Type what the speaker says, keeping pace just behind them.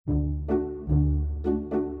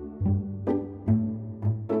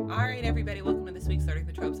Flirting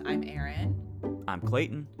the Tropes. I'm Erin. I'm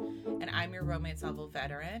Clayton. And I'm your romance novel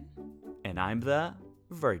veteran. And I'm the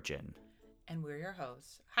virgin. And we're your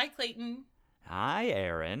hosts. Hi, Clayton. Hi,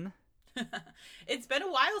 Erin. It's been a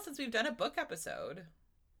while since we've done a book episode.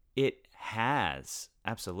 It has.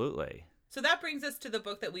 Absolutely. So that brings us to the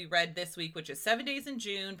book that we read this week, which is 7 Days in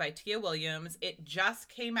June by Tia Williams. It just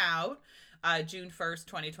came out June 1st,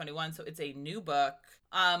 2021, so it's a new book.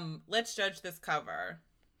 Let's judge this cover.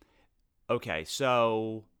 Okay,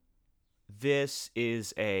 so this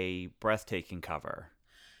is a breathtaking cover.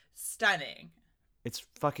 Stunning. It's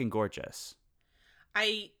fucking gorgeous.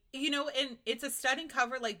 And it's a stunning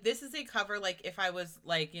cover. Like, this is a cover, like, if I was,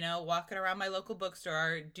 like, walking around my local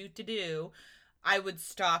bookstore, I would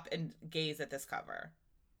stop and gaze at this cover.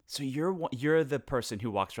 So you're the person who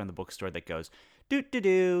walks around the bookstore that goes,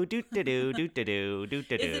 doot-da-doo, doot-da-doo, doot-da-doo,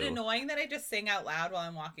 doot-da-doo. Is it annoying that I just sing out loud while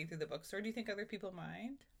I'm walking through the bookstore? Do you think other people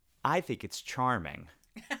mind? I think it's charming.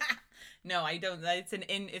 No, I don't. It's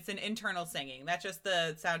an internal singing. That's just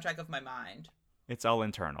the soundtrack of my mind. It's all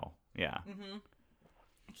internal. Yeah. Mm-hmm.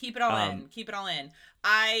 Keep it all in. Keep it all in.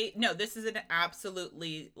 This is an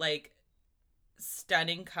absolutely, like,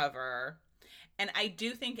 stunning cover. And I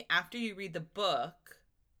do think after you read the book,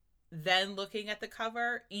 then looking at the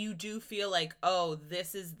cover, you do feel like, oh,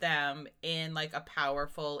 this is them in, like, a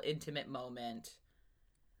powerful, intimate moment,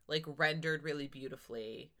 like, rendered really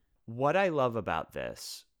beautifully. What I love about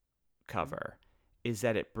this cover is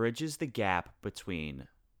that it bridges the gap between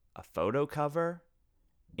a photo cover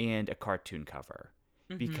and a cartoon cover.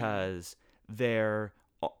 Mm-hmm. Because they're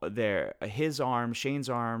his arms, Shane's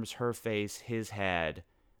arms, her face, his head,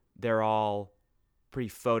 they're all pretty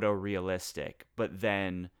photorealistic. But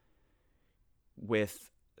then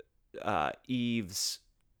with Eve's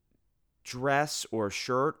dress or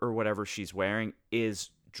shirt or whatever she's wearing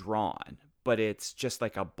is drawn, but it's just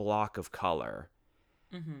like a block of color.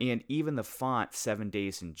 Mm-hmm. And even the font, 7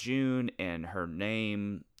 Days in June, and her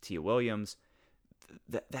name, Tia Williams,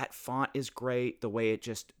 that font is great. The way it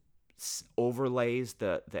just overlays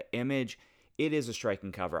the image, it is a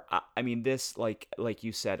striking cover. I mean, this, like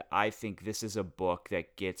you said, I think this is a book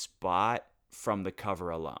that gets bought from the cover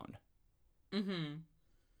alone. Mm-hmm.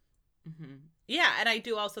 Mm-hmm. Yeah, and I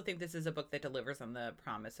do also think this is a book that delivers on the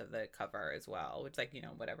promise of the cover as well, which, like,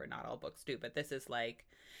 whatever, not all books do, but this is like,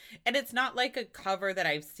 and it's not like a cover that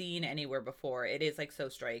I've seen anywhere before. It is, like, so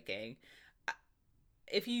striking.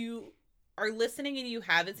 If you are listening and you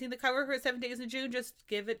haven't seen the cover for 7 Days in June,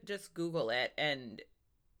 just Google it and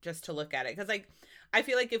just to look at it. Because, like, I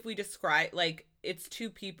feel like if we describe, like, it's two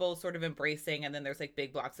people sort of embracing and then there's, like,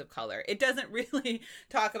 big blocks of color. It doesn't really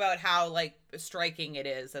talk about how, like, striking it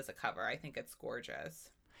is as a cover. I think it's gorgeous.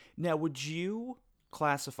 Now, would you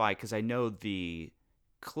classify, because I know the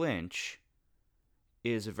clinch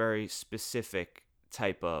is a very specific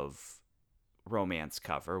type of romance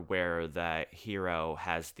cover where the hero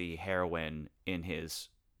has the heroine in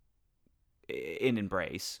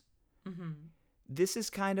embrace. Mm-hmm. This is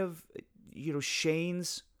kind of,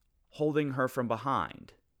 Shane's holding her from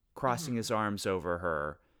behind, crossing his arms over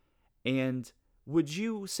her. And would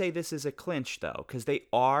you say this is a clinch, though? Because they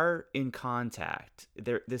are in contact.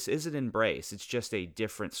 This is an embrace. It's just a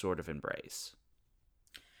different sort of embrace.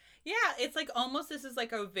 Yeah, it's like almost this is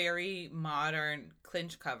like a very modern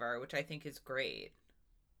clinch cover, which I think is great.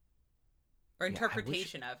 Or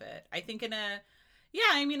interpretation of it. I think in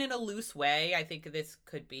a loose way, I think this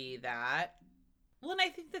could be that. Well, and I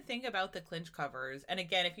think the thing about the clinch covers, and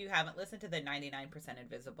again, if you haven't listened to the 99%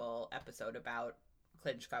 Invisible episode about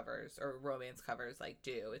clinch covers or romance covers, like,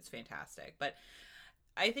 it's fantastic. But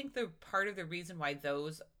I think the part of the reason why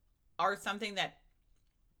those are something that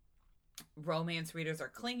romance readers are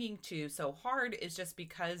clinging to so hard is just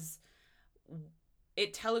because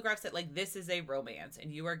it telegraphs that, like, this is a romance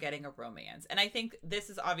and you are getting a romance. And I think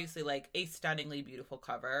this is obviously, like, a stunningly beautiful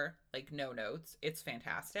cover, like, no notes. It's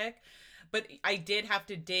fantastic. But I did have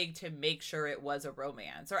to dig to make sure it was a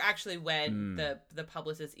romance. Or actually, when the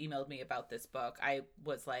publicist emailed me about this book, I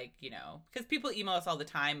was like, because people email us all the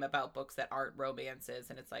time about books that aren't romances.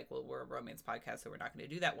 And it's like, well, we're a romance podcast, so we're not going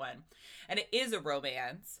to do that one. And it is a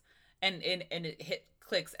romance. And it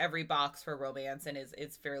clicks every box for romance and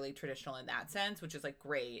is fairly traditional in that sense, which is, like,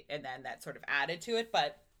 great. And then that sort of added to it.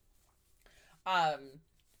 But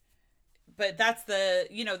that's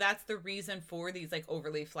the reason for these, like,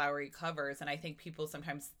 overly flowery covers. And I think people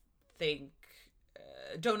sometimes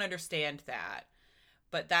don't understand that.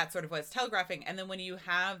 But that's sort of what it's telegraphing. And then when you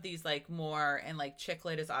have these, like, more, and, like, chick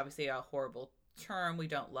lit is obviously a horrible term we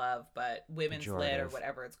don't love, but women's lit or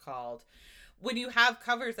whatever it's called. when you have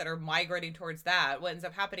covers that are migrating towards that, what ends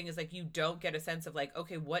up happening is like you don't get a sense of like,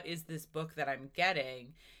 okay, what is this book that I'm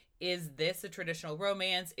getting? Is this a traditional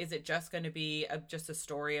romance? Is it just going to be just a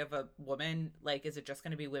story of a woman? Like, is it just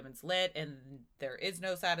going to be women's lit and there is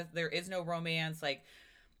no romance? Like,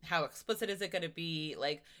 how explicit is it going to be?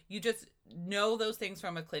 Like, you just know those things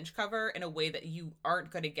from a clinch cover in a way that you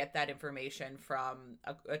aren't going to get that information from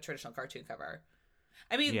a traditional cartoon cover.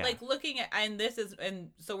 I mean, Yeah. like looking at,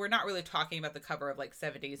 and so we're not really talking about the cover of like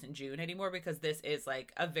 7 Days in June anymore, because this is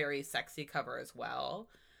like a very sexy cover as well.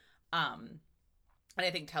 And I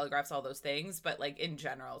think telegraphs all those things, but like in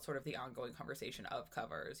general, sort of the ongoing conversation of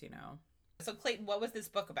covers, you know? So Clayton, what was this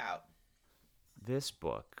book about? This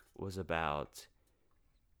book was about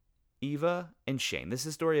Eva and Shane. This is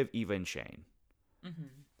the story of Eva and Shane,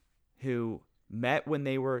 who met when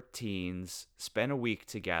they were teens, spent a week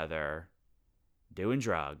together, doing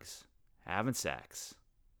drugs, having sex,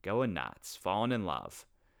 going nuts, falling in love.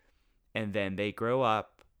 And then they grow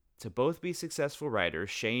up to both be successful writers.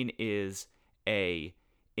 Shane is a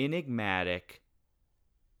enigmatic,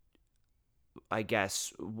 I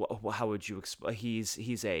guess, how would you explain?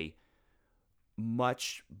 He's a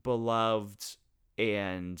much beloved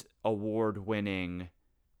and award-winning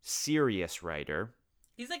serious writer.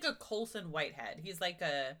 He's like a Colson Whitehead. He's like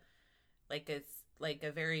a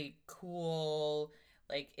very cool,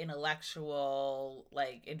 like intellectual,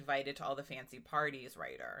 like invited to all the fancy parties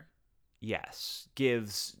writer. Yes,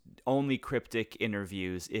 gives only cryptic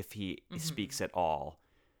interviews if he speaks at all.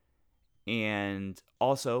 And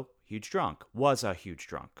also, huge drunk. Was a huge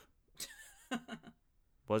drunk.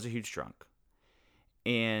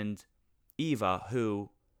 And Eva,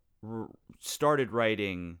 who started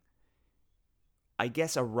writing, I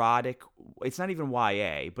guess, erotic. It's not even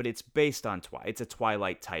YA, but it's based on it's a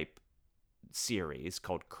Twilight type series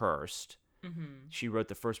called Cursed. She wrote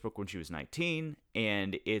the first book when she was 19,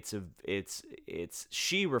 and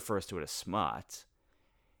she refers to it as smut.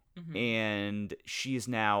 And she's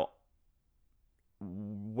now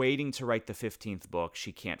waiting to write the 15th book.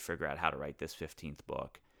 She can't figure out how to write this 15th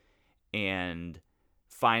book. And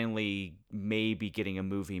finally maybe getting a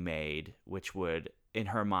movie made, which would, in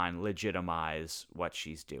her mind, legitimize what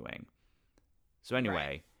she's doing. So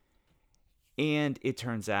anyway, and it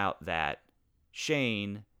turns out that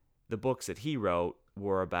Shane, the books that he wrote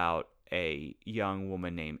were about a young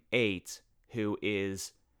woman named 8 who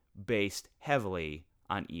is based heavily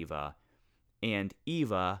on Eva. And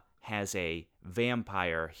Eva has a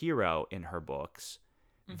vampire hero in her books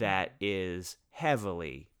that is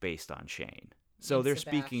heavily based on Shane. So And they're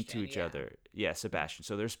Sebastian, speaking to each yeah. other. Yeah, Sebastian.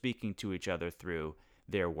 So they're speaking to each other through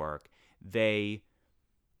their work. They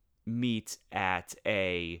meet at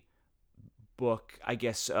a book, I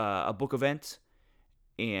guess, a book event.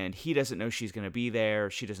 And he doesn't know she's going to be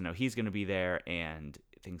there. She doesn't know he's going to be there. And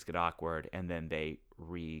things get awkward. And then they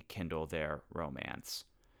rekindle their romance.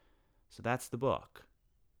 So that's the book.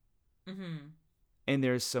 And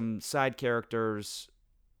there's some side characters.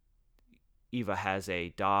 Eva has a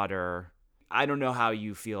daughter. I don't know how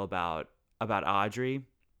you feel about Audrey.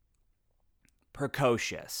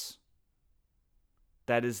 Precocious.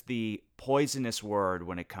 That is the poisonous word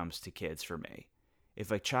when it comes to kids for me.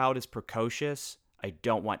 If a child is precocious, I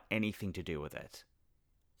don't want anything to do with it.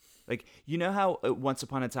 Like, you know how Once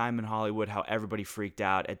Upon a Time in Hollywood, how everybody freaked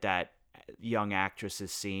out at that young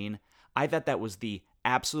actress's scene? I thought that was the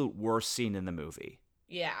absolute worst scene in the movie.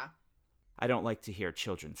 Yeah. I don't like to hear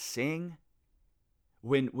children sing.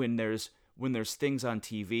 When there's things on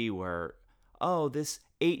TV where, oh, this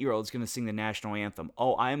 8-year-old's going to sing the national anthem.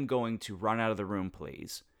 Oh, I'm going to run out of the room,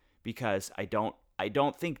 please, because I don't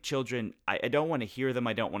think children. I don't want to hear them.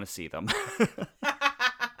 I don't want to see them,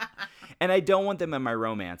 and I don't want them in my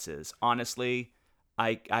romances. Honestly,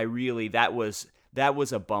 I really that was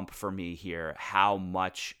a bump for me here. How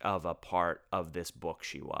much of a part of this book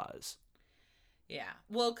she was. Yeah.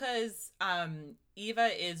 Well, because Eva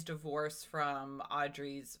is divorced from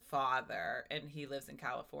Audrey's father, and he lives in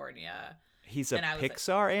California. He's a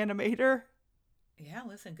Pixar animator? Yeah,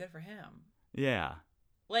 listen, good for him. Yeah.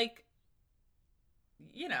 Like,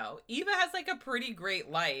 you know, Eva has like a pretty great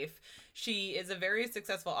life. She is a very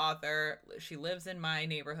successful author. She lives in my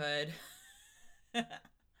neighborhood.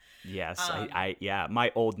 Yes, I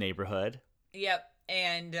my old neighborhood. Yep.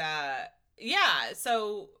 And yeah,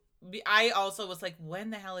 so I also was like, when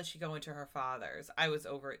the hell is she going to her father's? I was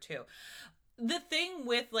over it too. The thing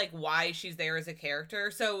with like why she's there as a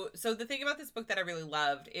character. So the thing about this book that I really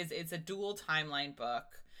loved is it's a dual timeline book.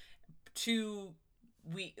 2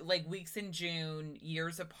 weeks in June,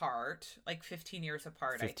 years apart, like 15 years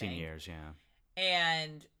apart, 15 I think. years, yeah.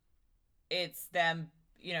 And it's them,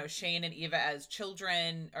 Shane and Eva as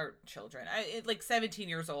like 17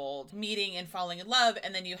 years old, meeting and falling in love.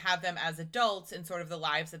 And then you have them as adults and sort of the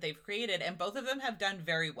lives that they've created. And both of them have done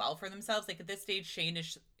very well for themselves. Like at this stage, Shane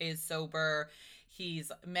is sober.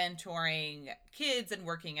 He's mentoring kids and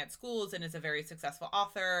working at schools and is a very successful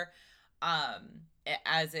author,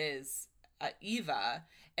 as is Eva.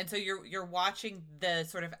 And so you're watching the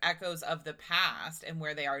sort of echoes of the past and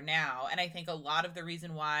where they are now. And I think a lot of the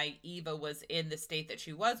reason why Eva was in the state that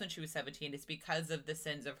she was when she was 17 is because of the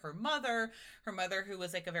sins of her mother who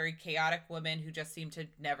was like a very chaotic woman who just seemed to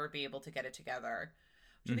never be able to get it together.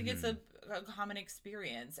 Which I think it's a common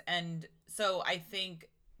experience. And so I think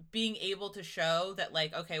being able to show that,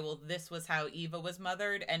 like, okay, well, this was how Eva was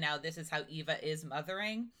mothered, and now this is how Eva is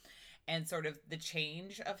mothering, and sort of the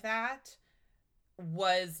change of that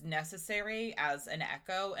was necessary as an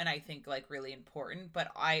echo, and I think like really important.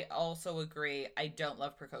 But I also agree, I don't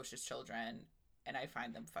love precocious children, and I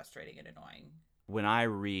find them frustrating and annoying. When I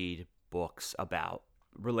read books about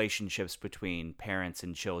relationships between parents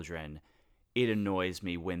and children, it annoys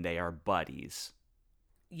me when they are buddies.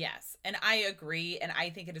 Yes, and I agree, and I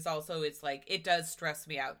think it's like, it does stress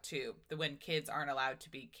me out too, when kids aren't allowed to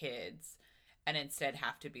be kids and instead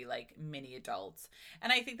have to be like mini adults.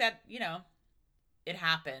 And I think that, it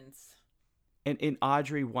happens. And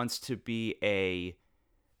Audrey wants to be a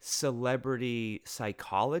celebrity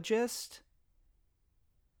psychologist?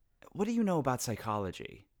 What do you know about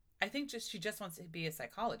psychology? I think she just wants to be a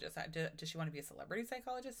psychologist. Does she want to be a celebrity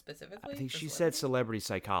psychologist specifically? I think she said celebrity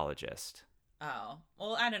psychologist. Oh,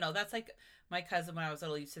 well, I don't know. That's like my cousin when I was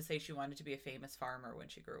little used to say she wanted to be a famous farmer when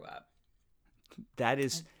she grew up. That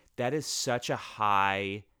is such a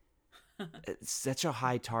high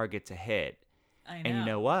target to hit. I know. And you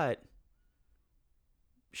know what?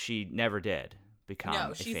 She never did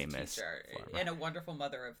become a she's famous a teacher farmer. and a wonderful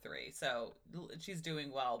mother of 3. So she's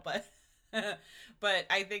doing well, but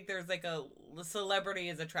I think there's like a celebrity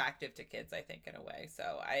is attractive to kids, I think, in a way.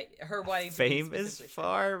 So her wanting to famous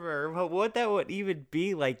farmer. But what that would even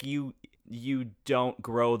be like, you don't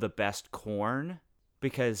grow the best corn,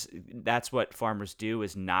 because that's what farmers do,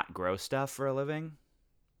 is not grow stuff for a living.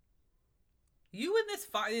 You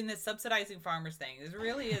in this subsidizing farmers thing. This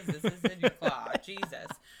is in your claw. Jesus.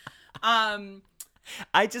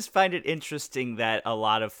 I just find it interesting that a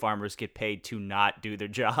lot of farmers get paid to not do their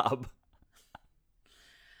job.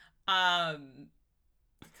 But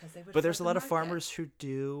there's a lot of farmers who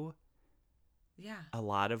do a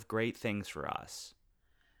lot of great things for us.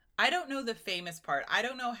 I don't know the famous part. I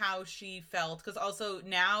don't know how she felt, because also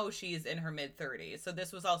now she's in her mid-30s. So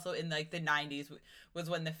this was also in like the 90s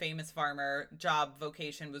was when the famous farmer job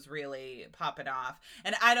vocation was really popping off.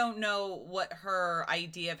 And I don't know what her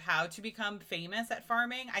idea of how to become famous at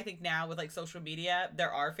farming. I think now with like social media,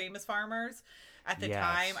 there are famous farmers. At the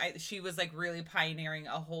time, she was like really pioneering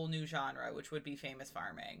a whole new genre, which would be famous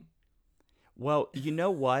farming. Well, you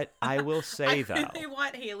know what? I will say, though. I really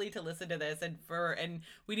want Haley to listen to this, and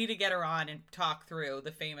we need to get her on and talk through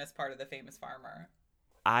the famous part of the famous farmer.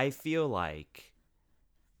 I feel like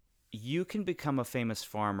you can become a famous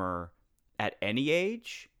farmer at any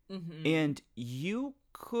age, and you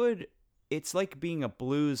could, it's like being a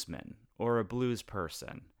bluesman or a blues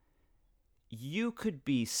person. You could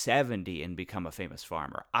be 70 and become a famous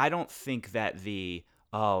farmer. I don't think that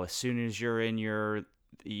as soon as you're in your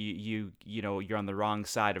you're on the wrong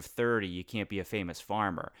side of 30, you can't be a famous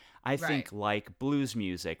farmer. I think like blues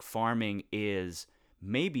music, farming is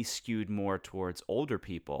maybe skewed more towards older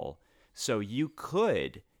people. So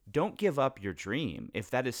don't give up your dream.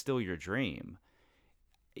 If that is still your dream,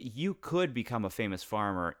 you could become a famous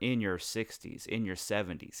farmer in your 60s, in your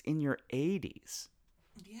 70s, in your 80s.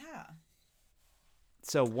 Yeah.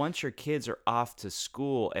 So once your kids are off to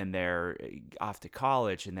school and they're off to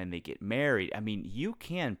college and then they get married, I mean, you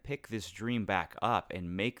can pick this dream back up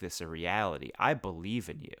and make this a reality. I believe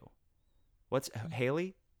in you. What's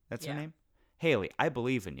Haley? That's her name? Haley, I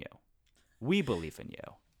believe in you. We believe in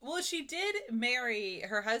you. Well, she did marry.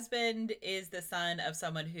 Her husband is the son of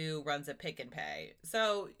someone who runs a Pick and Pay.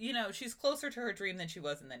 So, she's closer to her dream than she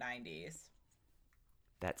was in the 90s.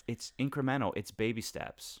 It's incremental. It's baby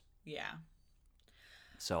steps. Yeah.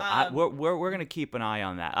 So we're gonna keep an eye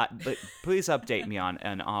on that. But please update me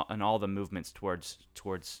on all the movements towards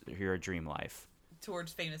your dream life,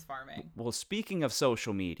 towards famous farming. Well, speaking of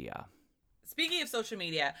social media.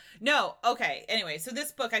 No, okay. Anyway, so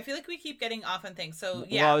this book, I feel like we keep getting off on things. So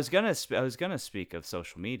yeah. Well, I was gonna speak of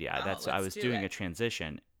social media. I was doing a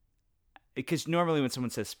transition. Because normally when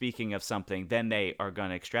someone says speaking of something, then they are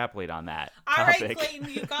going to extrapolate on that topic. All right, Clayton,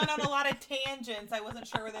 you've gone on a lot of tangents. I wasn't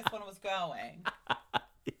sure where this one was going.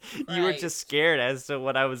 You were Right. just scared as to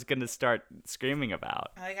what I was going to start screaming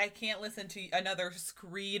about. I can't listen to another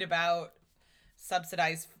screed about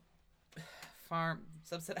subsidized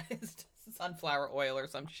subsidized sunflower oil or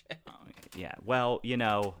some shit. Yeah, well,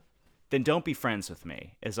 then don't be friends with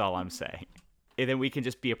me, is all I'm saying. And then we can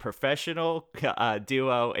just be a professional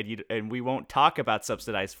duo, and we won't talk about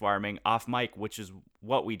subsidized farming off mic, which is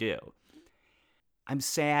what we do. I'm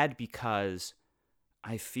sad because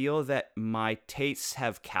I feel that my tastes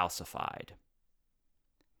have calcified.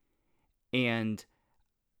 And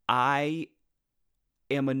I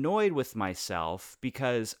am annoyed with myself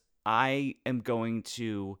because I am going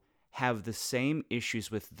to have the same issues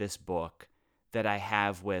with this book that I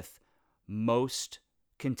have with most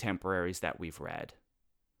contemporaries that we've read.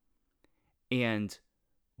 And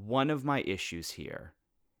one of my issues here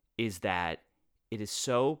is that it is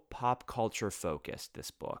so pop culture focused,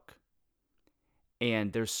 this book.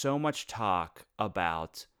 And there's so much talk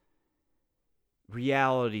about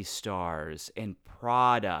reality stars and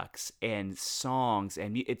products and songs,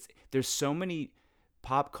 and there's so many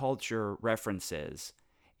pop culture references.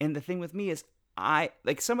 And the thing with me is, I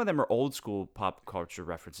like some of them are old school pop culture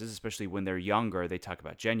references, especially when they're younger. They talk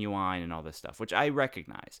about Genuine and all this stuff, which I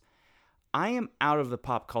recognize. I am out of the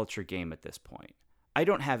pop culture game at this point. I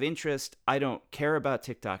don't have interest. I don't care about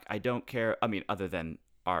TikTok. I don't care. I mean, other than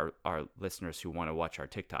our listeners who want to watch our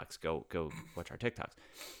TikToks, go watch our TikToks.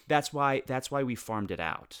 That's why we farmed it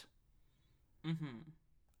out. Mm-hmm.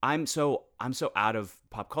 I'm so out of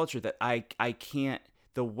pop culture that I can't.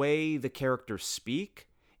 The way the characters speak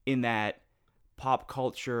in that pop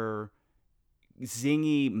culture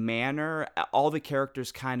zingy manner, all the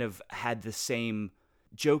characters kind of had the same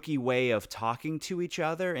jokey way of talking to each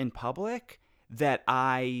other in public that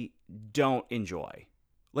I don't enjoy.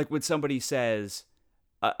 Like when somebody says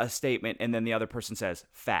a statement and then the other person says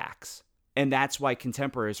facts. And that's why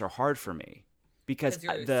contemporaries are hard for me, because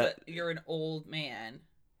you're an old man.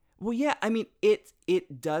 Well, yeah, I mean, it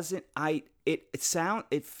doesn't,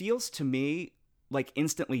 it feels to me like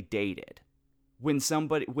instantly dated when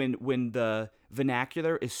the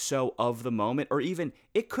vernacular is so of the moment, or even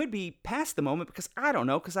it could be past the moment, because I don't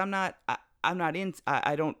know, because I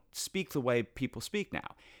don't speak the way people speak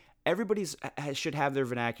now. Everybody should have their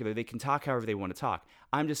vernacular. They can talk however they want to talk.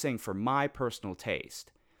 I'm just saying, for my personal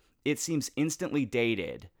taste, it seems instantly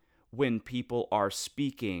dated when people are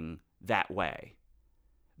speaking that way.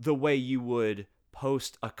 The way you would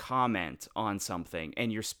post a comment on something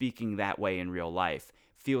and you're speaking that way in real life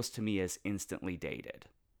feels to me as instantly dated.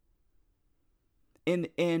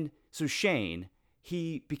 And so Shane,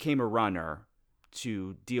 he became a runner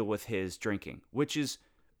to deal with his drinking, which is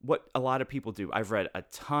what a lot of people do. I've read a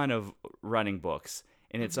ton of running books,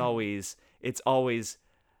 and it's always,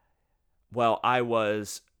 well, I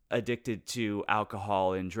was addicted to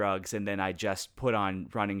alcohol and drugs, and then I just put on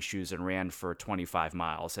running shoes and ran for 25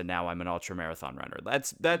 miles, and now I'm an ultramarathon runner.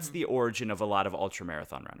 That's the origin of a lot of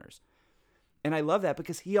ultramarathon runners. And I love that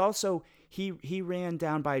because he also, he ran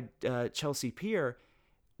down by Chelsea Pier,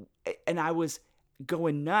 and I was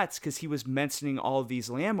going nuts because he was mentioning all of these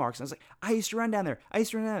landmarks. And I was like, I used to run down there. I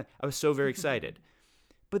was so very excited.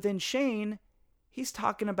 But then Shane, he's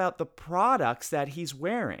talking about the products that he's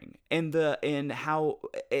wearing and how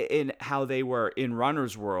they were in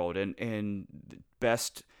Runner's World and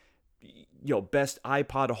best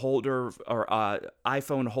iPod holder or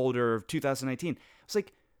iPhone holder of 2019. It's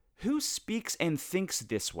like, who speaks and thinks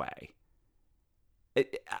this way?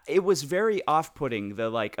 It was very off-putting, the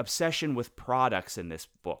like obsession with products in this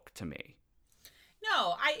book to me.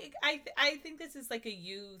 No, I think this is like a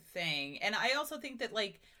you thing, and I also think that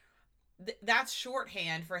like that's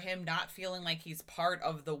shorthand for him not feeling like he's part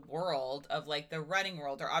of the world of like the running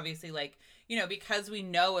world, or obviously like, because we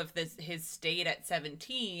know of his state at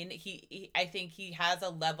 17, I think he has a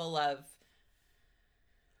level of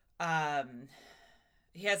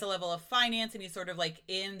finance, and he's sort of like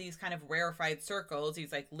in these kind of rarefied circles,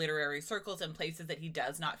 these like literary circles and places that he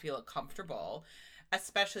does not feel comfortable,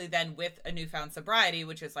 especially then with a newfound sobriety,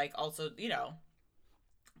 which is like also,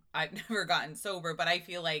 I've never gotten sober, but I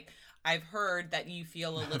feel like I've heard that you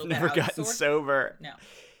feel a little bit never gotten sober. No.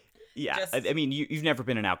 Yeah. I mean, you've never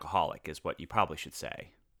been an alcoholic is what you probably should say.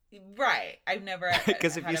 Right. I've never.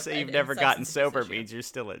 Because if you say you've never gotten sober, it means you're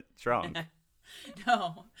still drunk.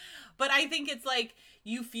 No. But I think it's like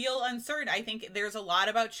you feel uncertain. I think there's a lot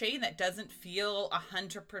about Shane that doesn't feel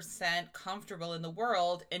 100% comfortable in the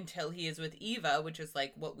world until he is with Eva, which is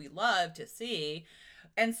like what we love to see.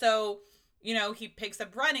 And so, he picks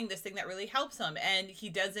up running, this thing that really helps him, and he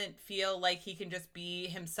doesn't feel like he can just be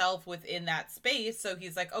himself within that space. So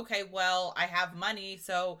he's like, okay, well, I have money,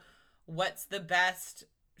 so what's the best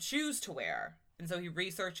shoes to wear. And so he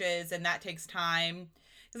researches, and that takes time.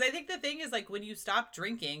 Because I think the thing is, like, when you stop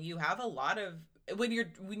drinking, you have a lot of, when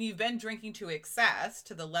you've been drinking to excess,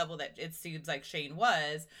 to the level that it seems like Shane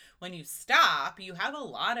was, when you stop, you have a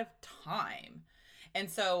lot of time. And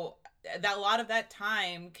so that a lot of that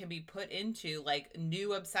time can be put into like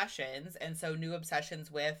new obsessions. And so new obsessions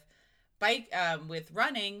with with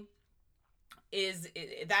running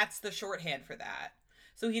that's the shorthand for that.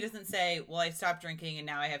 So he doesn't say, well, I stopped drinking and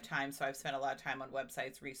now I have time, so I've spent a lot of time on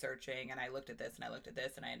websites researching, and I looked at this and I looked at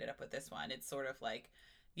this and I ended up with this one. It's sort of like,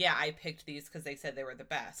 yeah, I picked these because they said they were the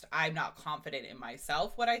best. I'm not confident in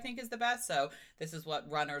myself what I think is the best, so this is what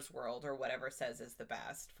Runner's World or whatever says is the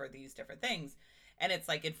best for these different things. And it's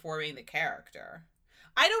like informing the character.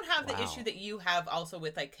 I don't have the issue that you have also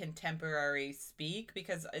with like contemporary speak,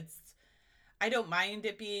 because I don't mind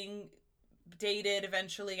it being dated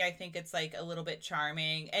eventually. I think it's like a little bit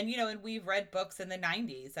charming. And and we've read books in the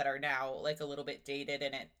 90s that are now like a little bit dated,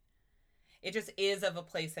 and it just is of a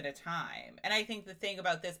place and a time. And I think the thing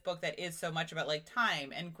about this book that is so much about like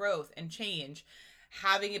time and growth and change,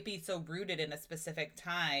 having it be so rooted in a specific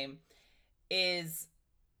time it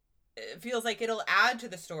feels like it'll add to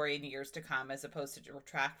the story in years to come as opposed to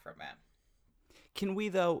detract from it. Can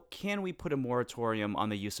we put a moratorium on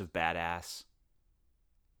the use of badass?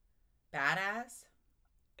 Badass?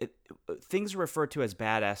 Things are referred to as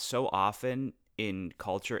badass so often in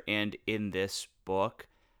culture and in this book.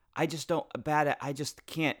 I just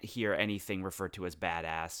can't hear anything referred to as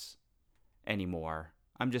badass anymore.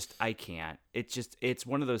 I can't. It's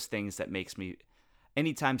one of those things that makes me,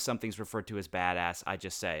 anytime something's referred to as badass, I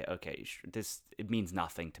just say, okay, it means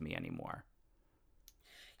nothing to me anymore.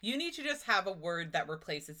 You need to just have a word that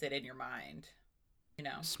replaces it in your mind.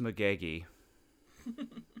 Smagegi.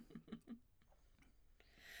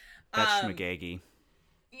 That's schmagegi.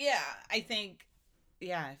 Yeah, I think,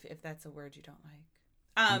 if that's a word you don't like.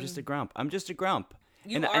 I'm just a grump.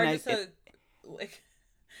 And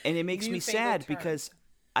it makes me sad because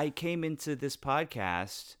I came into this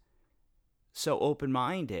podcast so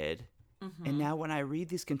open-minded, and now when I read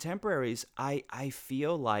these contemporaries, I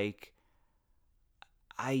feel like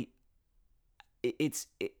I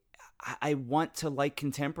want to like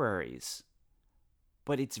contemporaries,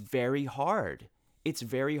 but it's very hard. It's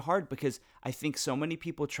very hard because I think so many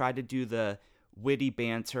people try to do the witty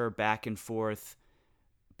banter back and forth,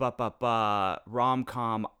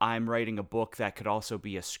 rom-com, I'm writing a book that could also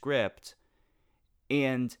be a script.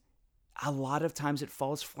 And a lot of times it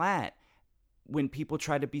falls flat when people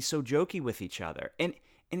try to be so jokey with each other. And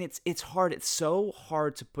it's hard. It's so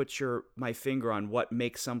hard to put my finger on what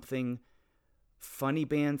makes something funny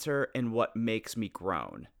banter and what makes me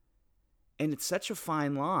groan. And it's such a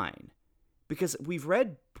fine line. Because we've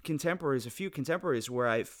read a few contemporaries where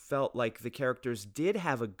I felt like the characters did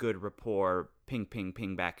have a good rapport, ping, ping,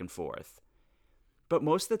 ping, back and forth. But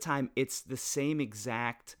most of the time, it's the same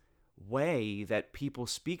exact way that people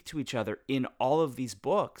speak to each other in all of these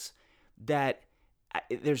books that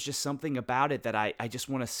there's just something about it that I just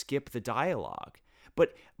want to skip the dialogue.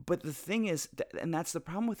 But the thing is, and that's the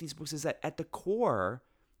problem with these books, is that at the core,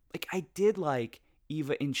 like, I did like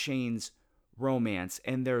Eva and Shane's romance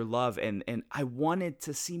and their love, and I wanted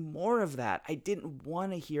to see more of that. I didn't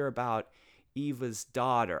want to hear about Eva's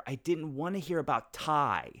daughter. I didn't want to hear about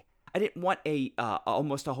Ty. I didn't want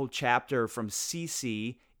almost a whole chapter from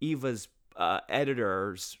Cece, Eva's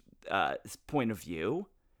editor's point of view.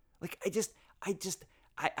 Like,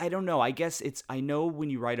 I don't know. I guess I know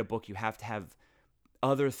when you write a book, you have to have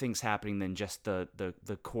other things happening than just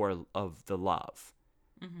the core of the love.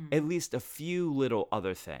 At least a few little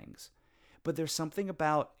other things. But there's something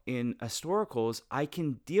about, in historicals, I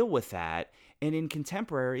can deal with that. And in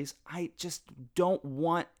contemporaries, I just don't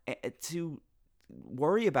want to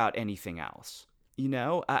worry about anything else.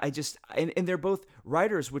 And they're both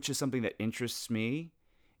writers, which is something that interests me.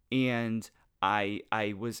 And I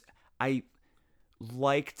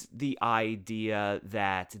liked the idea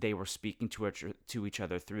that they were speaking to each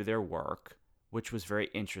other through their work, which was very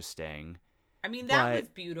interesting. I mean, that was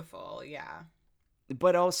beautiful, yeah.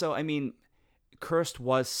 But also, I mean, Cursed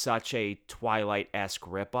was such a Twilight-esque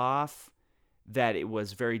ripoff that it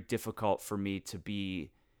was very difficult for me to be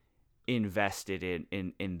invested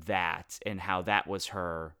in that and how that was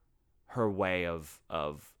her way of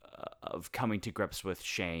coming to grips with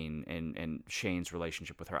Shane and Shane's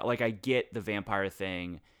relationship with her. Like, I get the vampire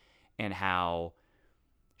thing and how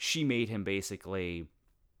she made him basically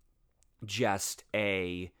just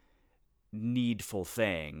a needful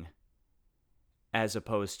thing as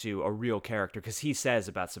opposed to a real character, because he says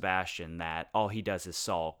about Sebastian that all he does is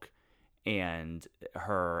sulk and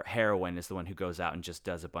her heroine is the one who goes out and just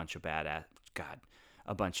does a bunch of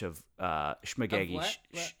schmagegi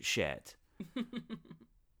shit.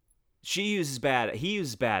 He uses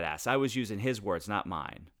badass. I was using his words, not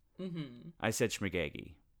mine. Mm-hmm. I said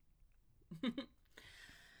schmagegi.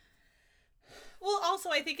 Well, also,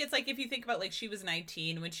 I think it's like, if you think about, like, she was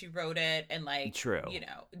 19 when she wrote it, and, like, true, you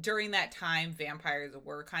know, during that time, vampires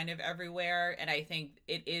were kind of everywhere, and I think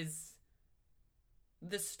it is,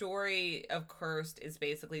 the story of Cursed is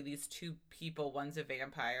basically these two people, one's a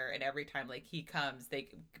vampire, and every time, like, he comes, they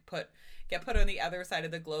get put on the other side of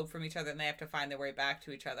the globe from each other, and they have to find their way back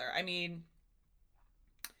to each other. I mean,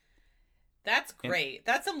 that's great.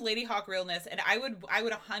 That's some Lady Hawk realness, and I would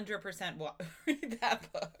 100% read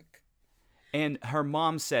that book. And her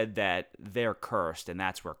mom said that they're cursed, and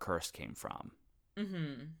that's where Cursed came from.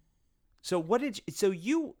 Mm-hmm. So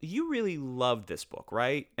you really loved this book,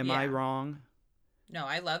 right? Am I wrong? No,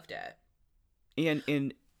 I loved it.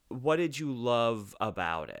 And what did you love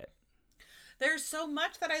about it? There's so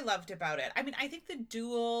much that I loved about it. I mean, I think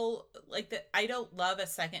I don't love a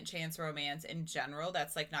second chance romance in general.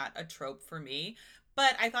 That's, like, not a trope for me.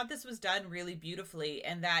 But I thought this was done really beautifully,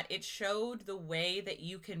 and that it showed the way that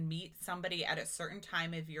you can meet somebody at a certain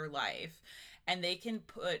time of your life, and they can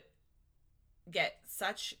get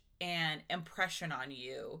such an impression on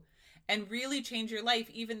you and really change your life,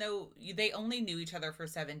 even though they only knew each other for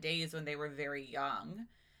 7 days when they were very young.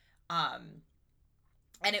 And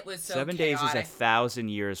it was so 7 days is 1,000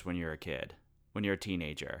 years when you're a kid, when you're a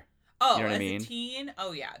teenager. Oh, you know what as I mean? a teen?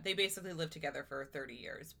 Oh, yeah. They basically lived together for 30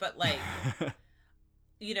 years. But, like...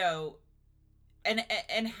 you know, and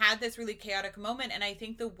had this really chaotic moment. And I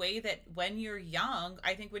think the way that when you're young,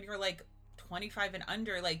 I think when you're, like, 25 and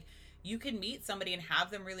under, like, you can meet somebody and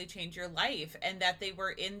have them really change your life. And that they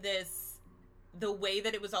were in this, the way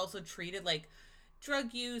that it was also treated, like,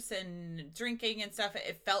 drug use and drinking and stuff,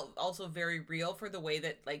 it felt also very real for the way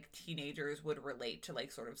that, like, teenagers would relate to,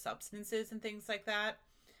 like, sort of substances and things like that.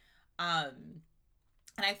 And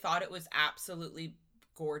I thought it was absolutely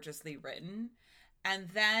gorgeously written. And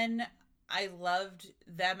then I loved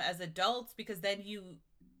them as adults, because then you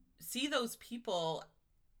see those people,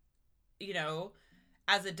 you know,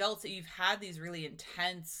 as adults that you've had these really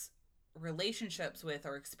intense relationships with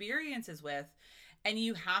or experiences with, and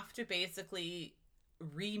you have to basically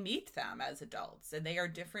re-meet them as adults, and they are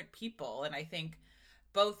different people. And I think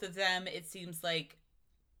both of them, it seems like,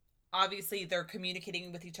 obviously they're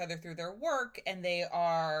communicating with each other through their work, and they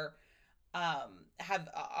are... have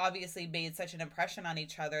obviously made such an impression on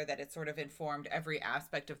each other that it sort of informed every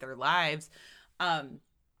aspect of their lives. But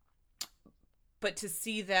to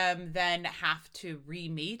see them then have to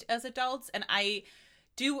re-meet as adults, and I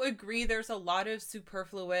do agree there's a lot of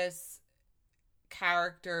superfluous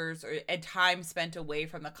characters and time spent away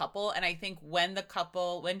from the couple. And I think when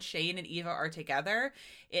Shane and Eva are together,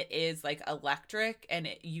 it is, like, electric, and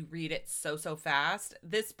you read it so fast.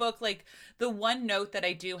 This book, like, the one note that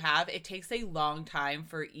I do have, it takes a long time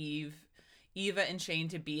for Eva and Shane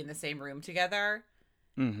to be in the same room together.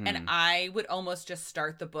 Mm-hmm. And I would almost just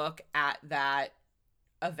start the book at that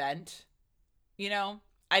event. You know,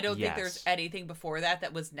 I don't think there's anything before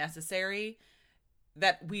that was necessary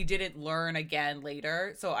that we didn't learn again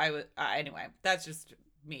later. So anyway, that's just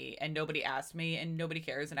me, and nobody asked me, and nobody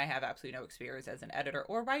cares, and I have absolutely no experience as an editor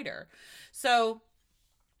or writer. So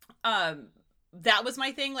that was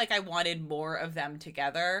my thing. Like, I wanted more of them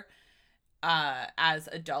together as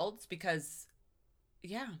adults, because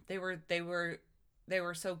they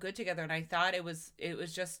were so good together, and I thought it was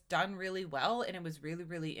just done really well, and it was really,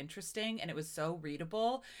 really interesting, and it was so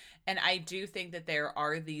readable. And I do think that there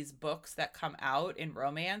are these books that come out in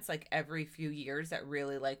romance, like, every few years that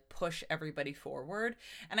really, like, push everybody forward.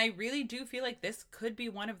 And I really do feel like this could be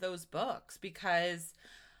one of those books, because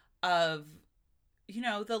of, you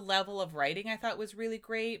know, the level of writing I thought was really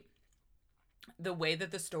great. The way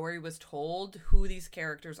that the story was told, who these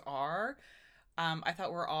characters are, I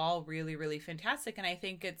thought were all really, really fantastic. And I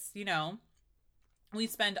think it's, you know, we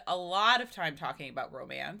spend a lot of time talking about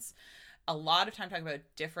romance, a lot of time talking about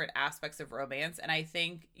different aspects of romance. And I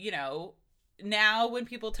think, you know, now when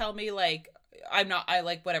people tell me, like, I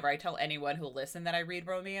tell anyone who'll listen that I read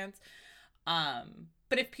romance.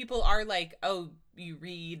 But if people are like, oh, you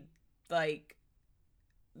read, like,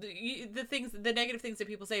 the negative things that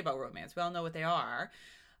people say about romance, we all know what they are.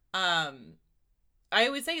 I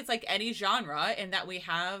always say it's like any genre, in that we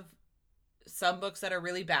have some books that are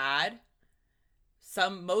really bad,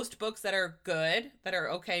 most books that are good, that are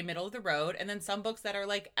okay, middle of the road, and then some books that are,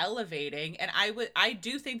 like, elevating. And I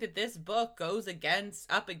do think that this book goes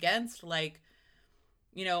up against like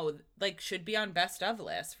like should be on best of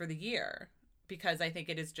lists for the year, because I think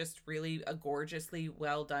it is just really a gorgeously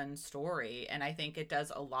well done story. And I think it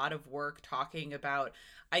does a lot of work talking about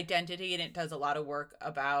identity, and it does a lot of work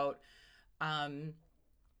about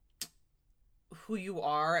who you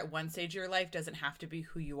are at one stage of your life doesn't have to be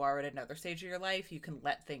who you are at another stage of your life. You can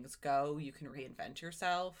let things go. You can reinvent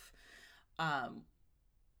yourself.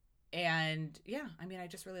 And yeah, I mean, I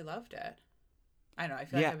just really loved it. I don't know. I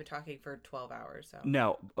feel like I've been talking for 12 hours. So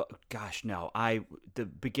no, gosh, no. The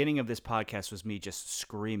beginning of this podcast was me just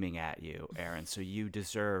screaming at you, Erin. So you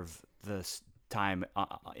deserve this time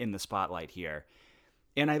in the spotlight here.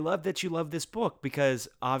 And I love that you love this book, because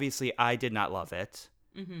obviously I did not love it.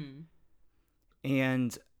 Mm-hmm.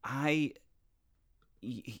 And I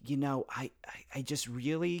just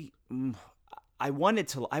really, I want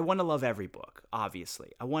to love every book,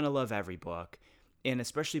 obviously. I want to love every book. And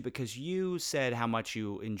especially because you said how much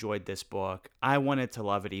you enjoyed this book, I wanted to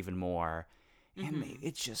love it even more. Mm-hmm. And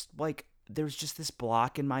it's just like, there's just this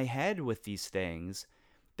block in my head with these things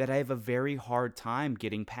that I have a very hard time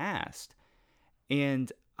getting past.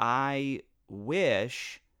 And I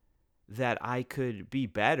wish that I could be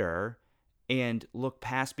better and look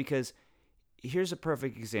past, because here's a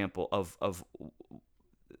perfect example of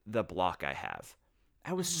the block I have.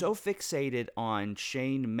 I was so fixated on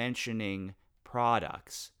Shane mentioning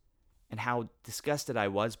products and how disgusted I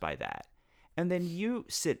was by that. And then you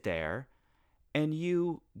sit there and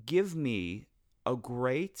you give me a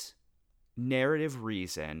great narrative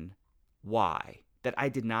reason why that I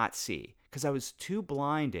did not see, because I was too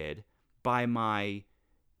blinded by my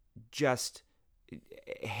just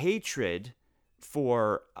hatred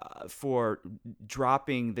for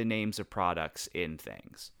dropping the names of products in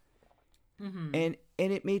things. Mm-hmm. And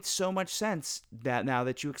it made so much sense that now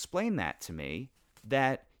that you explain that to me,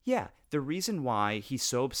 that yeah, the reason why he's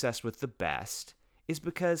so obsessed with the best is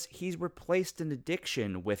because he's replaced an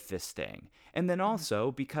addiction with this thing. And then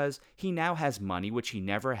also because he now has money, which he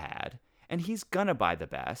never had, and he's gonna buy the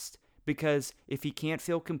best, because if he can't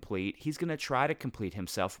feel complete, he's gonna try to complete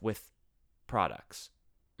himself with products.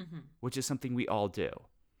 Mm-hmm. Which is something we all do.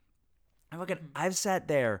 And look at, I've sat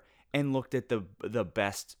there and looked at the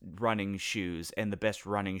best running shoes and the best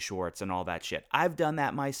running shorts and all that shit. I've done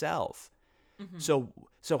that myself. Mm-hmm.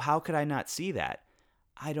 So how could I not see that?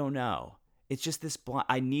 I don't know. It's just this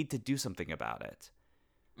I need to do something about it.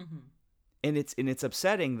 Mm-hmm. And it's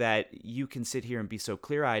upsetting that you can sit here and be so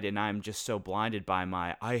clear-eyed, and I'm just so blinded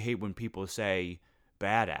by I hate when people say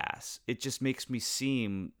badass. It just makes me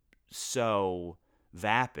seem so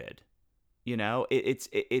vapid.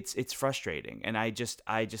 It's frustrating, and I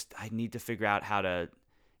need to figure out how to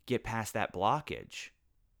get past that blockage.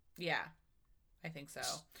 Yeah, I think so.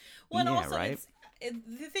 Well, and also, right?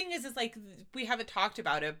 The thing is like, we haven't talked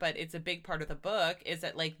about it, but it's a big part of the book, is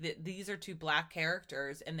that like these are two Black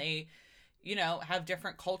characters, and they, have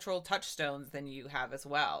different cultural touchstones than you have as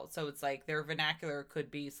well. So it's like their vernacular could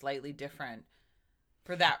be slightly different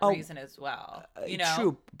for that reason as well.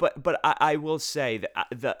 True, but I will say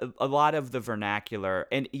that a lot of the vernacular,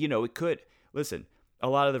 and it could, listen, a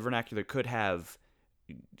lot of the vernacular could have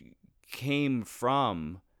came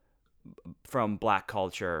from Black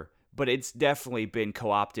culture, but it's definitely been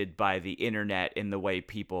co-opted by the internet in the way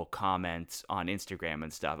people comment on Instagram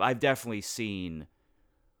and stuff. I've definitely seen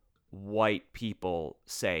white people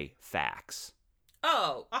say facts.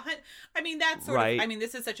 Oh, I mean, that's sort of, I mean,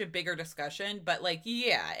 this is such a bigger discussion, but like,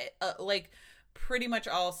 yeah, like pretty much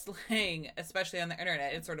all slang, especially on the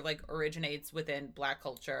internet, it sort of like originates within Black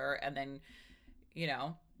culture, and then,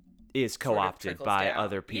 is co-opted by down.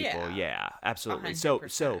 Other people. Yeah, absolutely.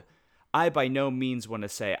 100%. So I by no means want to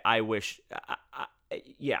say I wish,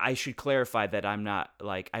 I should clarify that I'm not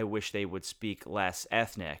like, I wish they would speak less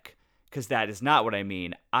ethnic, because that is not what I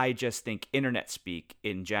mean. I just think internet speak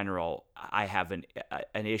in general, I have an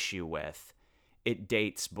issue with. It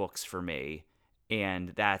dates books for me, and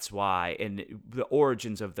that's why. And the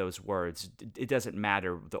origins of those words, it doesn't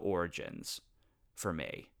matter the origins for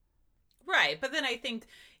me. Right, but then I think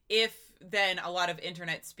if then a lot of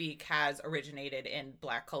internet speak has originated in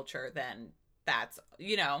Black culture, then that's,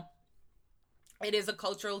 it is a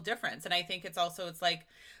cultural difference. And I think it's like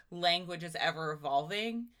language is ever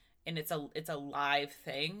evolving. And it's a live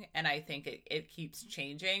thing, and I think it keeps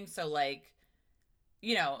changing. So like,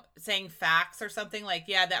 saying facts or something, like,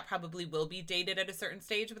 yeah, that probably will be dated at a certain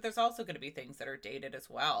stage, but there's also going to be things that are dated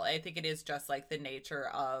as well. I think it is just like the nature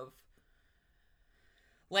of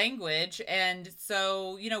language. And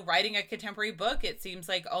so, writing a contemporary book, it seems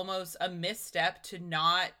like almost a misstep to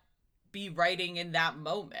not be writing in that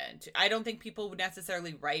moment. I don't think people would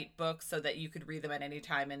necessarily write books so that you could read them at any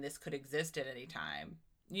time and this could exist at any time.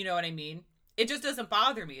 You know what I mean? It just doesn't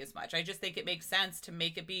bother me as much. I just think it makes sense to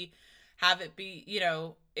have it be,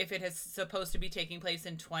 if it is supposed to be taking place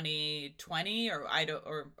in 2020 or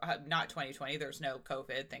not 2020, there's no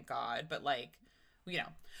COVID, thank God. But like,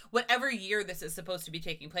 whatever year this is supposed to be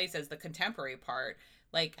taking place as the contemporary part,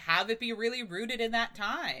 like have it be really rooted in that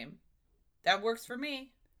time. That works for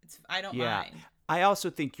me. I don't mind. I also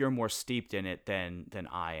think you're more steeped in it than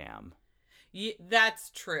I am. That's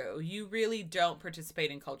true. You really don't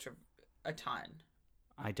participate in culture a ton.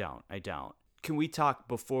 I don't. Can we talk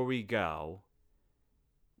before we go?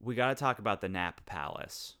 We got to talk about the Nap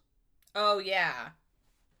Palace. Oh, yeah.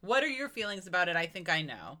 What are your feelings about it? I think I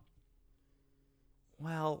know.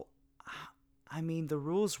 Well, I mean, the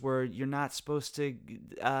rules were you're not supposed to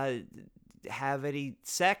have any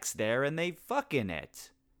sex there, and they fuck in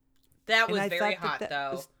it. That was very hot,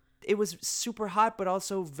 though. It was super hot, but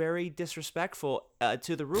also very disrespectful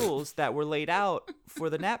to the rules that were laid out for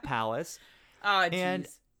the Nap Palace. Oh, jeez. And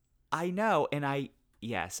I know, and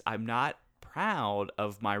I'm not proud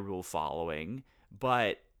of my rule following,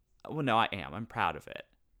 but, well, no, I am. I'm proud of it.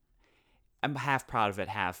 I'm half proud of it,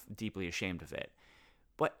 half deeply ashamed of it.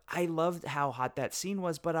 But I loved how hot that scene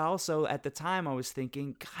was, but also at the time I was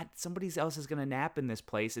thinking, God, somebody else is going to nap in this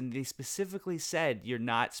place. And they specifically said you're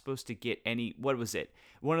not supposed to get any, what was it?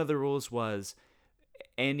 One of the rules was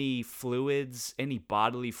any fluids, any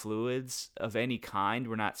bodily fluids of any kind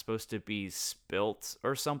were not supposed to be spilt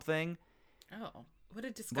or something. Oh, what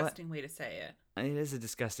a disgusting way to say it. It is a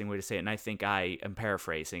disgusting way to say it, and I think I am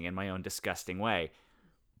paraphrasing in my own disgusting way.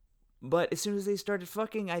 But as soon as they started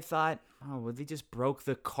fucking, I thought, oh, well, they just broke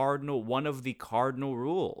one of the cardinal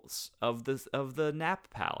rules of the Nap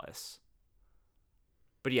Palace.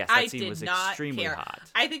 But yes, that scene was extremely hot.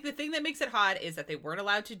 I think the thing that makes it hot is that they weren't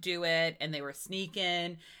allowed to do it, and they were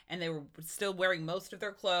sneaking, and they were still wearing most of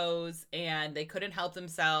their clothes, and they couldn't help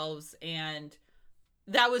themselves, and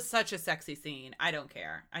that was such a sexy scene. I don't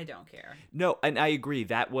care. No, and I agree.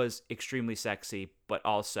 That was extremely sexy, but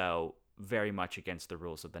also very much against the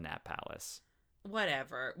rules of the Nap Palace.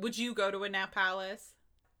 Whatever. Would you go to a Nap Palace?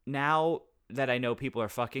 Now that I know people are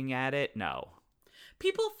fucking at it, no.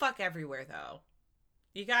 People fuck everywhere, though.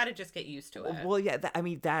 You gotta just get used to it. Well, yeah,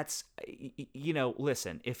 that's,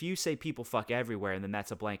 listen, if you say people fuck everywhere and then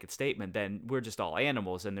that's a blanket statement, then we're just all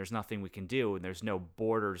animals and there's nothing we can do and there's no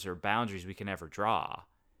borders or boundaries we can ever draw.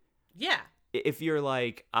 Yeah. If you're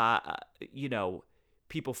like,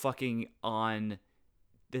 people fucking on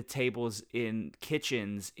the tables in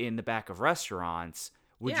kitchens in the back of restaurants,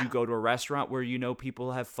 would you go to a restaurant where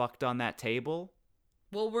people have fucked on that table?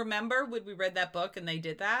 Well, remember when we read that book and they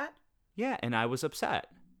did that? Yeah, and I was upset.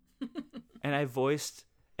 and I voiced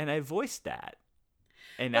that.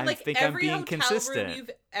 And I think I'm being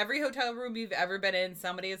consistent. Every hotel room you've ever been in,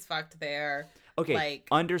 somebody has fucked there. Okay,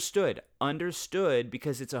 understood,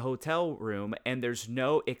 because it's a hotel room and there's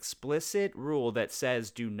no explicit rule that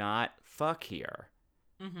says do not fuck here.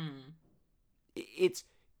 Mm-hmm. It's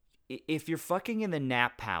if you're fucking in the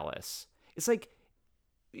Nap Palace, it's like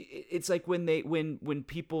when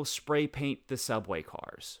people spray paint the subway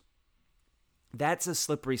cars. That's a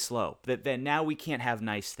slippery slope. That now we can't have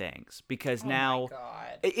nice things because now my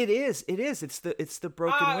God. It is. It's the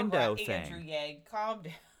broken window thing. Andrew Yang, calm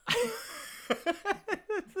down.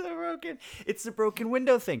 It's the broken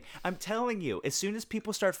window thing. I'm telling you, as soon as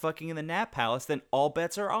people start fucking in the Nap Palace, then all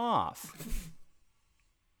bets are off.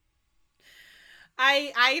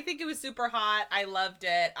 I think it was super hot. I loved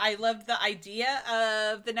it. I loved the idea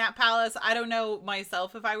of the Nap Palace. I don't know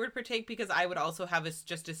myself if I would partake because I would also have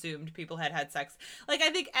just assumed people had sex. Like,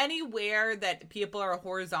 I think anywhere that people are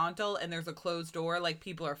horizontal and there's a closed door, like,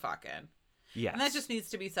 people are fucking. Yes. And that just needs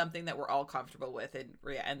to be something that we're all comfortable with in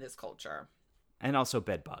this culture. And also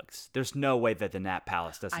bed bugs. There's no way that the Nap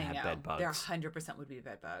Palace doesn't have bed bugs. There 100% would be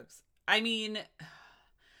bed bugs. I mean,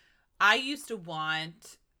 I used to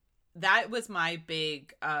want... That was my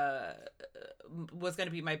big, was going to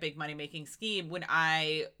be my big money-making scheme when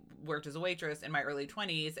I worked as a waitress in my early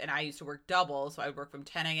 20s, and I used to work double, so I would work from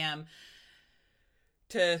 10 a.m.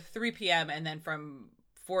 to 3 p.m., and then from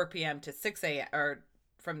 4 p.m. to 6 a.m., or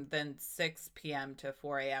from then 6 p.m. to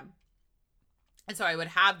 4 a.m. And so I would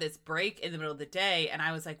have this break in the middle of the day, and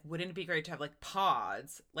I was like, wouldn't it be great to have, like,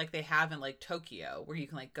 pods, like they have in, like, Tokyo, where you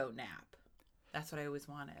can, like, go nap? That's what I always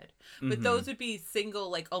wanted. But those would be single,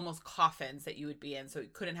 like, almost coffins that you would be in. So you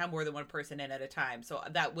couldn't have more than one person in at a time. So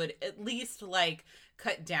that would at least, like,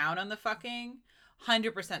 cut down on the fucking.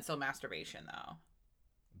 100% still masturbation,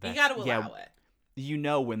 though. You got to allow it.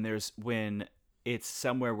 When it's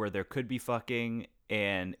somewhere where there could be fucking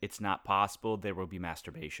and it's not possible, there will be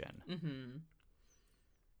masturbation. Mm-hmm.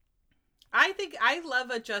 I think I love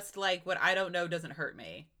a just like what I don't know doesn't hurt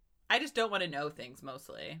me. I just don't want to know things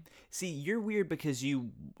mostly. See, you're weird because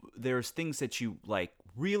there's things that you like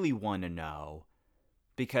really want to know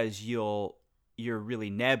because you're really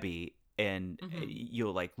nebby and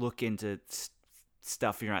you'll like look into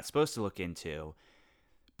stuff you're not supposed to look into.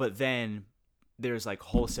 But then there's like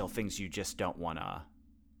wholesale things you just don't want to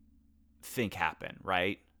think happen,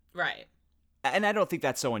 right? Right. And I don't think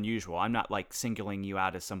that's so unusual. I'm not like singling you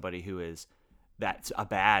out as somebody who is that's a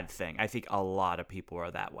bad thing. I think a lot of people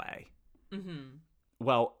are that way. Mm-hmm.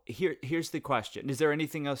 Well, here's the question. Is there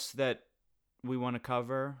anything else that we want to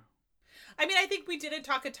cover? I mean, I think we didn't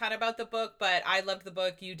talk a ton about the book, but I loved the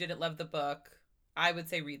book. You didn't love the book. I would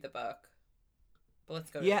say read the book. But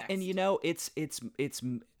let's go to next. And it's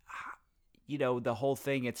the whole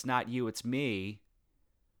thing, it's not you, it's me.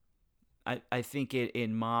 I think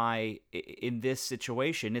in this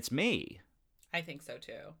situation, it's me. I think so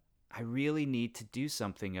too. I really need to do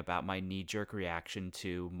something about my knee-jerk reaction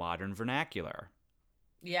to modern vernacular.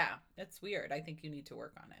 Yeah, it's weird. I think you need to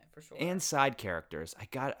work on it for sure. And side characters. I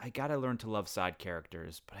got to learn to love side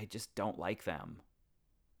characters, but I just don't like them.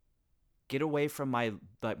 Get away from my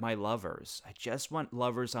lovers. I just want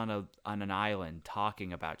lovers on an island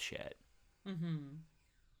talking about shit. Mm-hmm.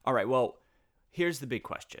 All right, well, here's the big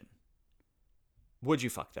question. Would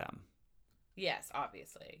you fuck them? Yes,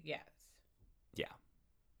 obviously. Yes. Yeah.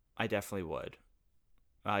 I definitely would.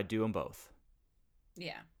 I'd do them both.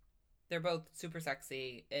 Yeah. They're both super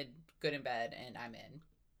sexy and good in bed, and I'm in.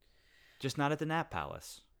 Just not at the Nap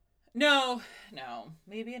Palace. No.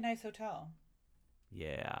 Maybe a nice hotel.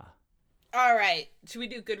 Yeah. All right. Should we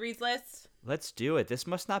do Goodreads lists? Let's do it. This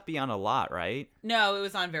must not be on a lot, right? No, it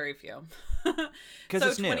was on very few. Because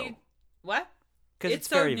it's new. What? Because it's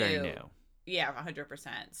very, very new. Yeah, 100%.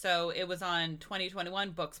 So it was on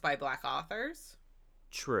 2021 Books by Black Authors.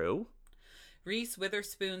 True. Reese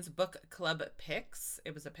Witherspoon's Book Club Picks.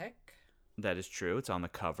 It was a pick. That is true. It's on the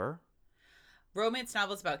cover. Romance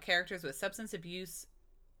novels about characters with substance abuse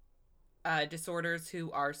disorders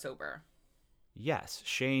who are sober. Yes,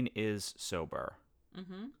 Shane is sober.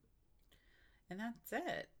 Mm-hmm. And that's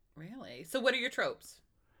it, really. So what are your tropes?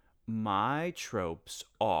 My tropes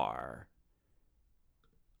are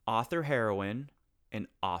author heroine and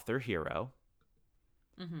author hero,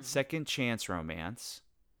 second chance romance,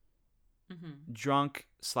 drunk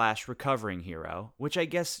 / recovering hero, which I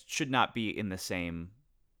guess should not be in the same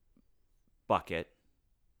bucket,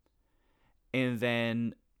 and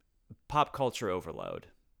then pop culture overload.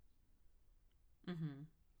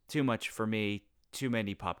 Too much for me, too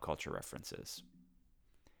many pop culture references.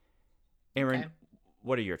 Aaron,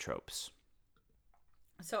 What are your tropes?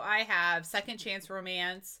 So I have second chance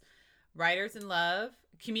romance, writers in love,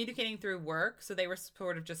 communicating through work. So they were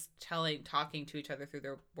sort of just talking to each other through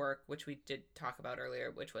their work, which we did talk about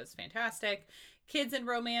earlier, which was fantastic. Kids in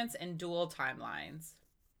romance and dual timelines.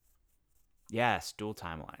 Yes, dual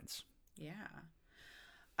timelines. Yeah.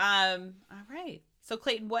 All right. So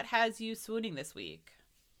Clayton, what has you swooning this week?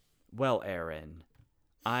 Well, Aaron,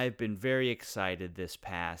 I've been very excited this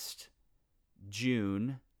past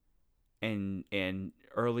June and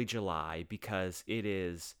early July because it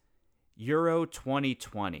is Euro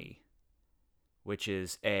 2020, which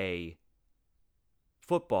is a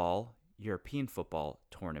European football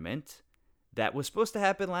tournament that was supposed to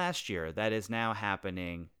happen last year that is now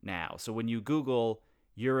happening now. So when you Google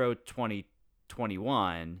Euro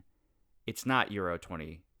 2021, it's not Euro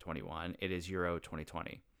 2021, it is Euro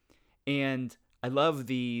 2020. And I love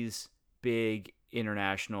these big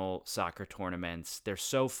international soccer tournaments. They're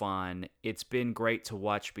so fun. It's been great to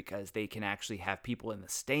watch because they can actually have people in the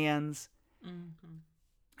stands. Mm-hmm.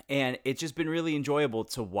 And it's just been really enjoyable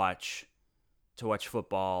to watch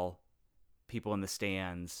football, people in the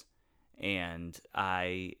stands. And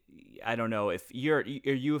I don't know if are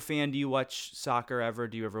you a fan? Do you watch soccer ever?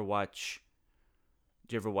 Do you ever watch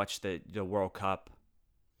the World Cup?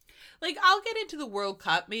 Like, I'll get into the World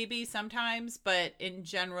Cup maybe sometimes, but in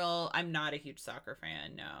general, I'm not a huge soccer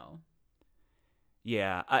fan, no.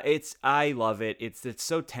 Yeah, I love it. It's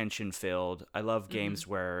so tension filled. I love games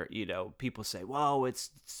where, people say, "Whoa, it's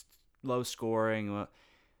low scoring."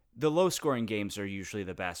 The low scoring games are usually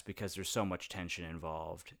the best because there's so much tension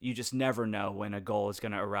involved. You just never know when a goal is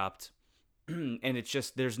going to erupt. And it's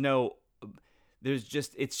just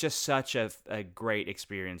it's just such a great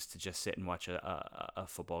experience to just sit and watch a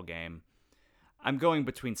football game. I'm going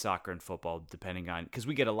between soccer and football depending on, because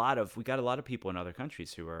we got a lot of people in other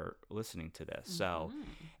countries who are listening to this. So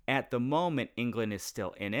at the moment, England is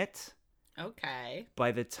still in it. Okay.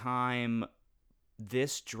 By the time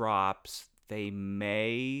this drops, they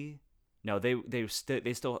may No,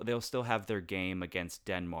 they'll still have their game against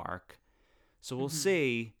Denmark. So we'll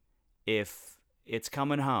see if it's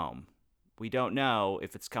coming home. We don't know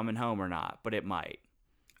if it's coming home or not, but it might.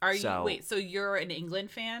 So you're an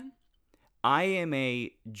England fan? I am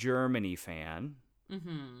a Germany fan,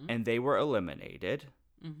 and they were eliminated.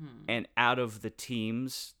 And out of the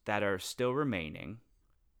teams that are still remaining,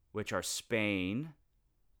 which are Spain,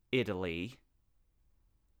 Italy,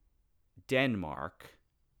 Denmark,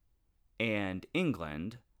 and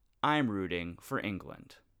England, I'm rooting for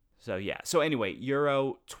England. So yeah. So anyway,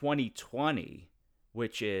 Euro 2020,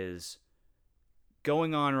 which is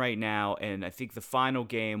going on right now, and I think the final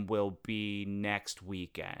game will be next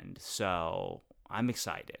weekend. So I'm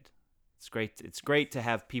excited. It's great to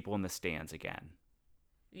have people in the stands again.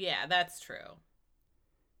 Yeah, that's true.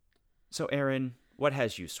 So Erin, what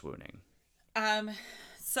has you swooning?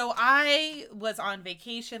 So I was on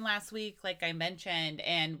vacation last week, like I mentioned,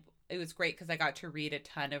 and it was great because I got to read a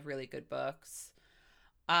ton of really good books.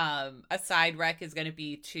 A side rec is going to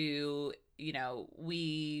be to,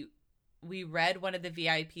 we read one of the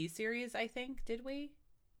VIP series, I think. Did we?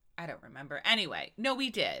 I don't remember. Anyway, no, we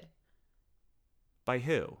did. By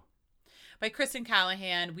who? By Kristen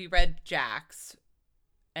Callahan. We read Jack's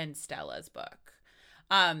and Stella's book.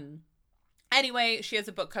 Anyway, she has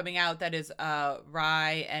a book coming out that is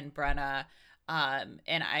Rye and Brenna.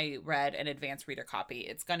 And I read an advanced reader copy.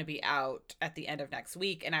 It's going to be out at the end of next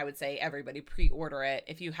week. And I would say everybody pre-order it.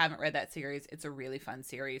 If you haven't read that series, it's a really fun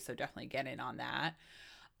series. So definitely get in on that.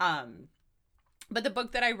 But the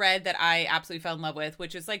book that I read that I absolutely fell in love with,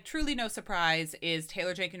 which is like truly no surprise, is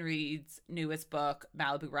Taylor Jenkins Reid's newest book,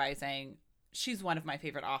 Malibu Rising. She's one of my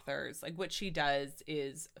favorite authors. Like what she does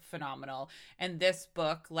is phenomenal. And this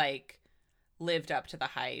book like lived up to the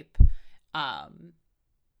hype.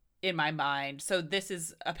 In my mind. So this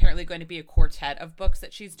is apparently going to be a quartet of books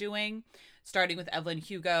that she's doing, starting with Evelyn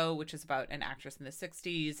Hugo, which is about an actress in the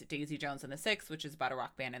 60s, Daisy Jones and the Six, which is about a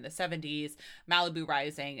rock band in the 70s. Malibu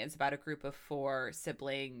Rising is about a group of 4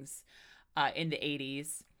 siblings in the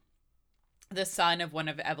 80s. The children of one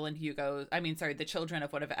of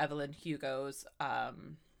Evelyn Hugo's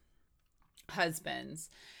husbands.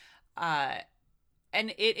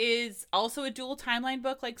 And it is also a dual timeline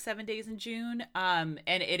book, like 7 Days in June. And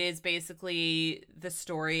it is basically the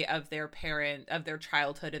story of their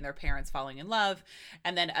childhood and their parents falling in love.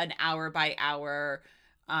 And then an hour by hour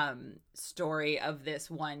story of this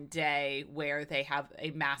one day where they have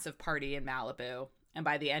a massive party in Malibu. And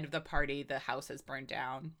by the end of the party, the house has burned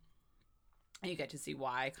down. And you get to see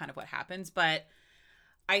why, kind of what happens. But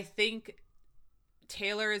I think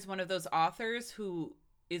Taylor is one of those authors who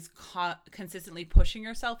is consistently pushing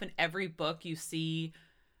herself in every book you see,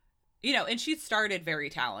 and she started very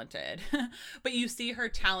talented, but you see her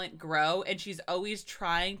talent grow, and she's always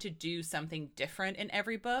trying to do something different in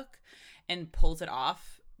every book and pulls it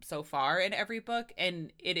off so far in every book.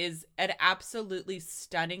 And it is an absolutely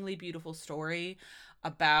stunningly beautiful story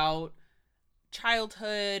about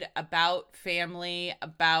childhood, about family,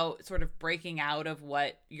 about sort of breaking out of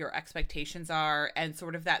what your expectations are, and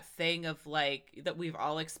sort of that thing of like that we've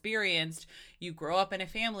all experienced. You grow up in a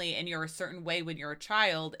family and you're a certain way when you're a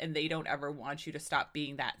child, and they don't ever want you to stop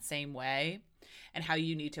being that same way, and how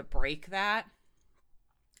you need to break that.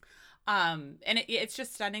 And it's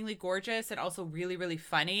just stunningly gorgeous and also really, really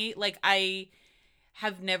funny. Like, I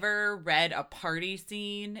have never read a party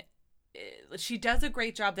scene. She does a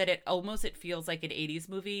great job that it feels like an 80s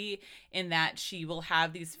movie, in that she will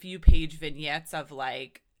have these few page vignettes of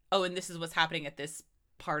like, oh, and this is what's happening at this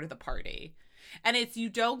part of the party. And you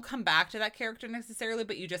don't come back to that character necessarily,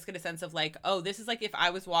 but you just get a sense of like, oh, this is like if I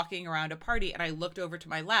was walking around a party and I looked over to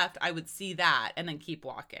my left, I would see that and then keep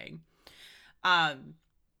walking.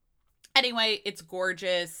 Anyway, it's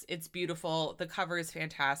gorgeous. It's beautiful. The cover is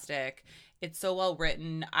fantastic. It's so well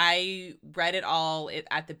written. I read it all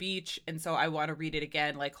at the beach, and so I want to read it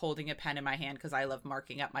again, like holding a pen in my hand, because I love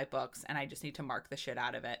marking up my books, and I just need to mark the shit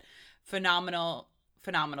out of it. Phenomenal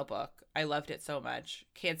book. I loved it so much.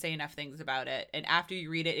 Can't say enough things about it. And after you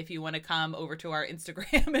read it, if you want to come over to our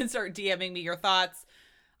Instagram and start DMing me your thoughts,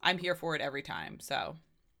 I'm here for it every time. So,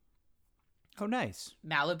 oh, nice.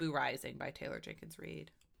 Malibu Rising by Taylor Jenkins Reid.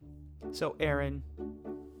 So, Erin,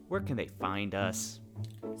 where can they find us?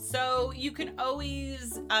 So you can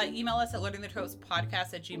always email us at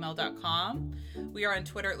learningthetropes@gmail.com. We are on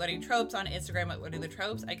Twitter at Learning Tropes, on Instagram at Learning the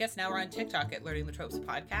Tropes. I guess now we're on TikTok at Learning the Tropes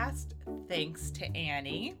Podcast. Thanks to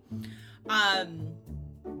Annie.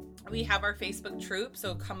 We have our Facebook troop,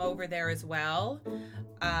 so come over there as well.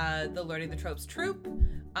 The Learning the Tropes troop.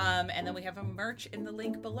 And then we have a merch in the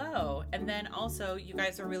link below. And then also, you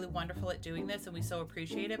guys are really wonderful at doing this, and we so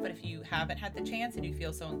appreciate it. But if you haven't had the chance and you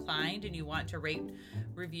feel so inclined and you want to rate,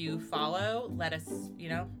 review, follow, let us,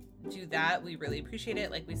 do that. We really appreciate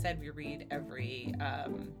it. Like we said, we read every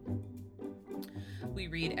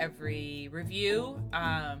review,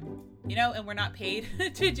 and we're not paid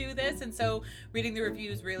to do this. And so reading the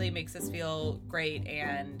reviews really makes us feel great.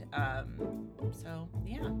 And so,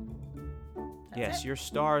 yeah. Yes, your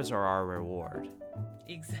stars are our reward.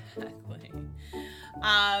 Exactly.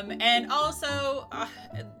 And also,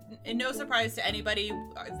 no surprise to anybody,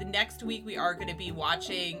 the next week we are going to be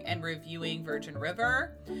watching and reviewing Virgin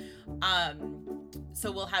River. So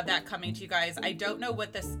we'll have that coming to you guys. I don't know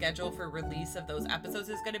what the schedule for release of those episodes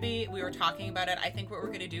is going to be. We were talking about it. I think what we're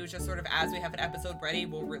going to do is just sort of, as we have an episode ready,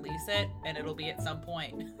 we'll release it, and it'll be at some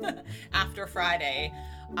point after Friday.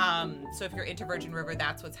 So if you're into Virgin River,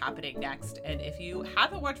 that's what's happening next. And if you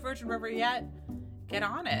haven't watched Virgin River yet, get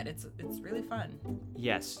on it. It's really fun.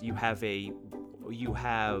 Yes, you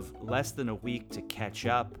have less than a week to catch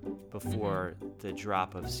up before the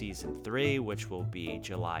drop of season 3, which will be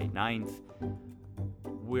July 9th.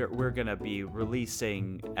 We're gonna be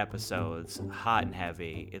releasing episodes hot and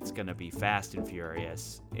heavy. It's gonna be fast and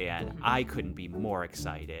furious, and I couldn't be more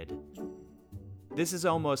excited. This is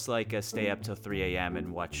almost like a stay up till 3 a.m.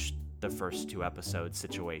 and watch the first 2 episodes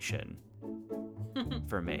situation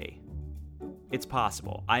for me. It's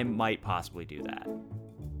possible. I might possibly do that.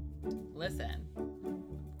 Listen,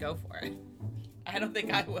 go for it. I don't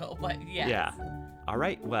think I will, but yes. Yeah. All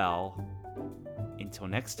right, well, until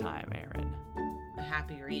next time, Erin.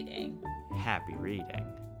 Happy reading. Happy reading.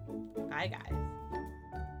 Bye, guys.